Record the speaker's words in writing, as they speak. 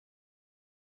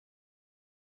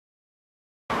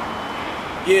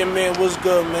Yeah, man, what's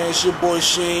good, man? It's your boy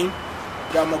Sheem.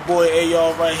 Got my boy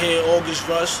AR right here, August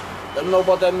Rush. Let me know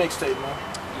about that mixtape, man.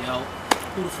 Yo,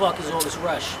 who the fuck is August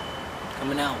Rush?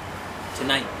 Coming out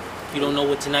tonight. If you don't know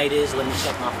what tonight is, let me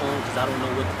check my phone because I don't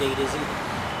know what the date is either.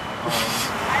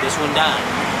 This one died.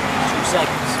 2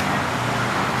 seconds.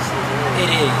 It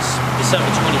is December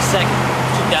 22nd,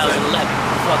 2011.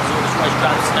 The fuck is August Rush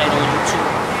drops tonight on YouTube.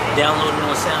 Download it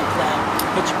on SoundCloud.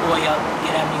 Hit your boy up.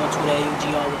 Get at me on Twitter,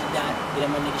 AUGR with the dot. Get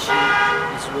at my nigga Sheem.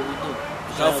 This is what we do.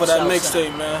 Shout out for that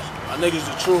mixtape, man. My nigga's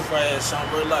the truth right here.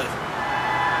 Sound real life.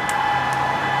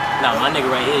 Nah, my nigga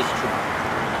right here is the truth.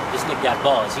 This nigga got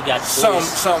bars. He got the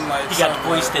voice. Something like he got the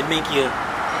voice that make you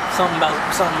something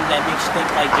that makes you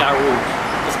think like Ja Rule.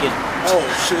 Let's get it. Oh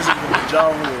shit, it's gonna be Ja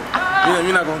Rule.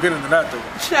 You're not gonna get into that though.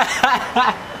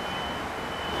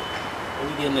 What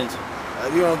we getting into?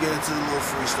 We gonna get into the little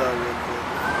freestyle real quick.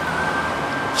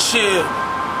 Chill.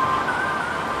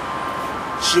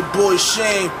 It's your boy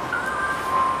Sheem.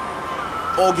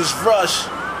 August Rush.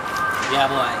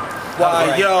 Yeah, boy.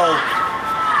 Why, yo.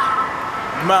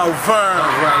 Mount Vern.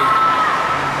 Alright.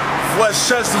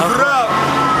 Westchester, what up?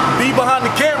 Be behind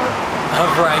the camera.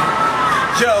 Alright.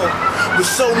 Yo, with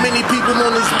so many people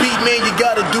on this beat, man, you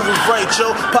gotta do it right,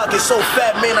 yo. Pocket so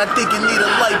fat, man, I think it need a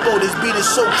lipo. This beat is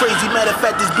so crazy, matter of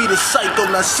fact, this beat is psycho.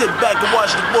 Now sit back and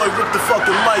watch the boy rip the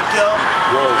fucking mic, yo.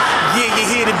 Whoa. Yeah, you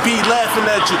hear the beat laughing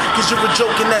at you, cause you're a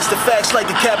joke and that's the facts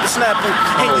like a cap and snapple.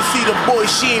 And you see the boy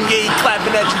Sheem, yeah, he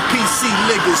clapping at you PC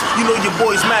niggas. You know your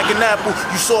boy's Mac and Apple.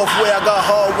 You software, I got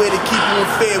hardware to keep you in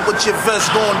fair. What your vest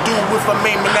gonna do if I'm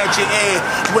aiming at your air?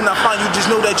 When I find you,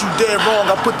 just know that you dead wrong.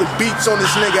 I put the beats on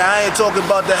this nigga, I ain't talking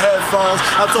about the headphones.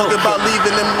 I'm talking about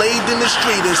leaving them laid in the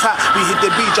street. It's hot, we hit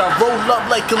the beach, I roll up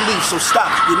like a leaf. So stop,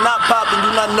 you're not popping,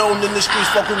 you're not known in the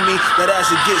streets. Fuck with me, that ass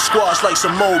will get squashed like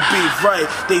some old beef, right?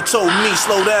 They told me,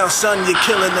 slow down son, you're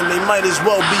killing them. They might as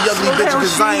well be ugly bitches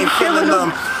cause I ain't feeling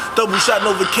them. Double shot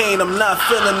Novocaine, I'm not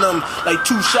feeling them. Like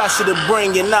 2 shots to the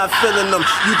brain, you're not feeling them.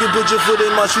 You can put your foot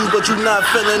in my shoes, but you're not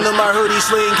feeling them. I heard he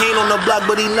slaying Kane on the block,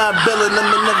 but he not billing them.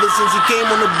 And ever since he came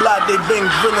on the block, they been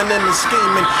drilling him and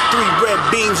scheming. 3 red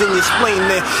beams and explaining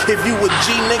it. If you a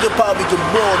G nigga, probably could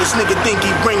ball. This nigga think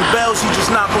he ring bells, he just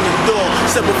knock on the door.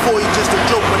 Said before he just a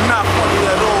joke, but not funny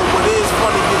at all. What is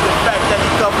funny is the fact that he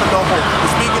cuffing the hole. And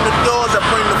speaking of doors, I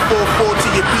bring the 4-4 to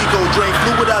your Pico. Drain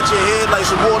fluid out your head like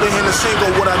some water in a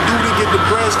single. What I do to get the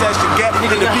brand, stash the gap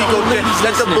in the Pico thing.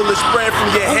 Let the bullet spread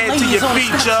from your head to your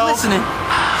feet, yo.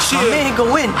 My man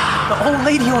go in. The old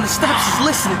lady on the steps is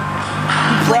listening.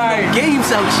 You play no games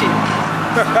out shit.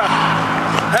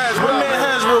 Has, what man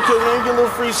has real quick, man? Get a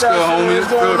little freestyle.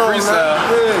 What's going on, freestyle.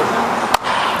 Man?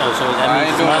 Yeah. Oh, so that I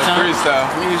ain't doing my no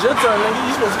freestyle. I mean, it's your turn, nigga.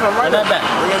 You supposed to come right back.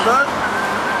 Bring it back.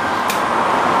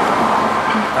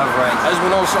 Alright. I just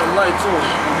went on something light, too.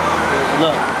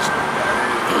 Look.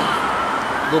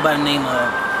 Go by the name of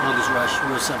August Rush.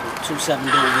 Real simple. 27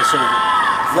 Dover, it's over.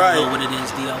 Right. You know what it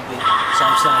is, DLB.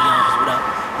 Southside Yonkers, what up?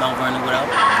 Mount Vernon, what up?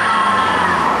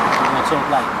 I'm gonna talk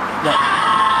like, look.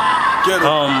 Get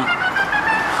it.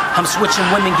 I'm switching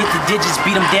women, get the digits,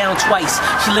 beat them down twice.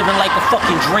 She living like a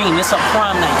fucking dream, it's a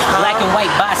prom night. Black and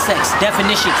white, bisex,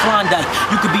 definition Klondike.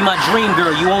 You could be my dream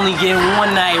girl, you only get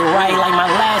one night, right? Like my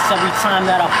last every time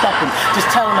that I fuck them. Just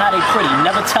tell them how they pretty,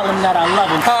 never tell them that I love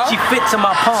them. She fit to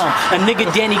my palm, a nigga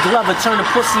Danny Glover. Turn the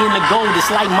pussy into gold, it's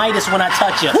like Midas when I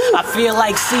touch her. I feel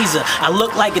like Caesar, I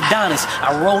look like Adonis.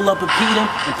 I roll up a Peter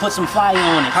and put some fire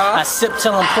on it. I sip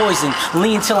till I'm poisoned,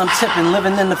 lean till I'm tipping.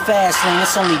 Living in the fast lane,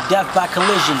 it's only death by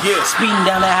collision. Yeah. Speeding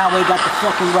down the highway, got the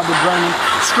fucking rubber burning.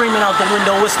 Screaming out the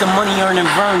window, it's the money earning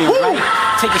Vernon, right?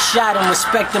 Take a shot and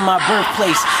respect in my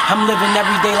birthplace. I'm living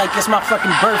every day like it's my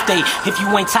fucking birthday. If you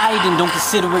ain't tired, then don't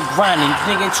consider it grinding.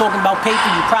 Nigga ain't talking about paper,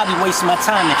 you probably wasting my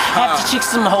time. Half the chicks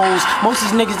some hoes, most of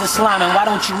these niggas are sliming. Why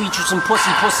don't you eat you some pussy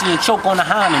and choke on the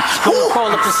hymen? Go and crawl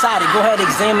up inside it, go ahead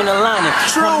examine the lining.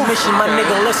 On a mission, my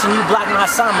nigga, listen, you block my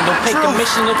assignment. Don't pay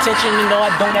commission attention, you know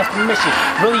I don't ask permission.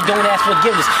 Really don't ask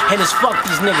forgiveness. And it's fuck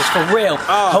these niggas, for real.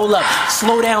 Hold up,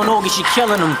 slow down August, you're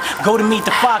killing them. Go to meet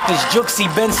the Fockers, Juxie,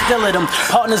 Ben Still at them.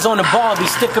 Partners on the Barbie,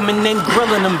 stick them and then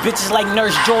grilling them. Bitches like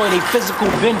Nurse Joy, they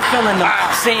physical, been filling them.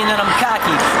 Saying that I'm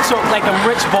cocky, talk like I'm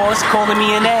rich, boss. Calling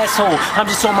me an asshole, I'm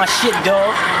just on my shit,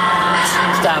 dog.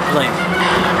 Stop playing.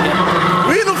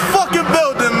 We in the fucking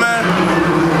building, man.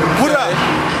 What up?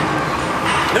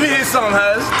 Let me hear something,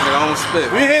 Has. Nigga, I don't spit.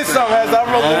 Let me hear something, Has. I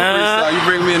wrote freestyle. You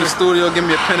bring me in the studio, give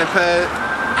me a pen and pad.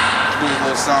 Do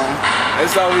a little something.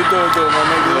 That's how we do it, though, my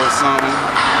nigga. A little something.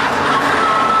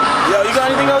 Yo, you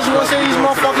got anything else you want to say to these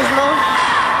motherfuckers, man?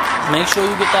 make sure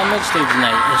you get that mixtape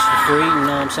tonight. It's for free, you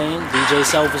know what I'm saying? DJ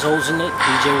Self is hosting it,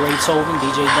 DJ Ray Tovin,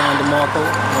 DJ Don DeMarco.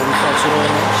 You know, we fucks with all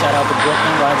of them. Shout out to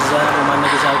Brooklyn, Rogers Ave, all my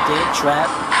niggas out there. Trap,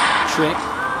 Trick,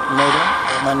 Murder,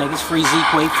 my niggas. Free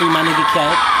Zeke, free my nigga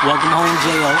Cat. Welcome home,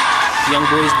 J.O. Young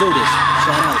boys do this.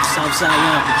 Shout out, Southside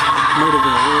Yonkers.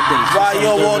 Murderville, all day. Right,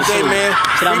 yo, all day, man.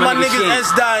 Free my niggas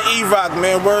S-Dot and E-Rock,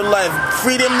 man. Word life.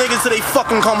 Free them niggas till they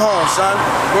fucking come home, son.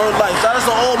 Word life. Shout out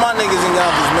to all my niggas in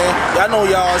Yonkers, man. Y'all know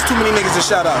y'all. There's too many niggas to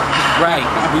shout out. Right,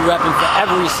 we rapping for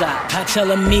every side. I tell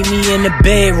her meet me in the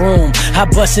bedroom. I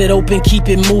bust it open, keep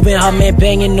it moving. Her man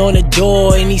banging on the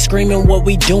door and he screaming what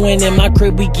we doing. In my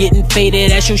crib we getting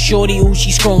faded. That's your shorty who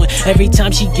she scrolling. Every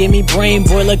time she give me brain,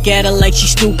 boy, look at her like she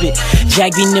stupid.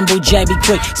 Jack be nimble, Jack be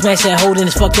quick. Smash that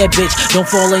holdings, fuck that bitch. Don't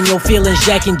fall in your feelings,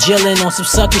 Jack and Jillin' on some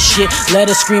sucker shit. Let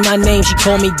her scream my name, she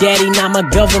call me daddy, not my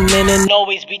government. And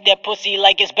always beat that pussy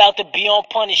like it's about to be on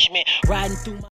punishment. Riding through my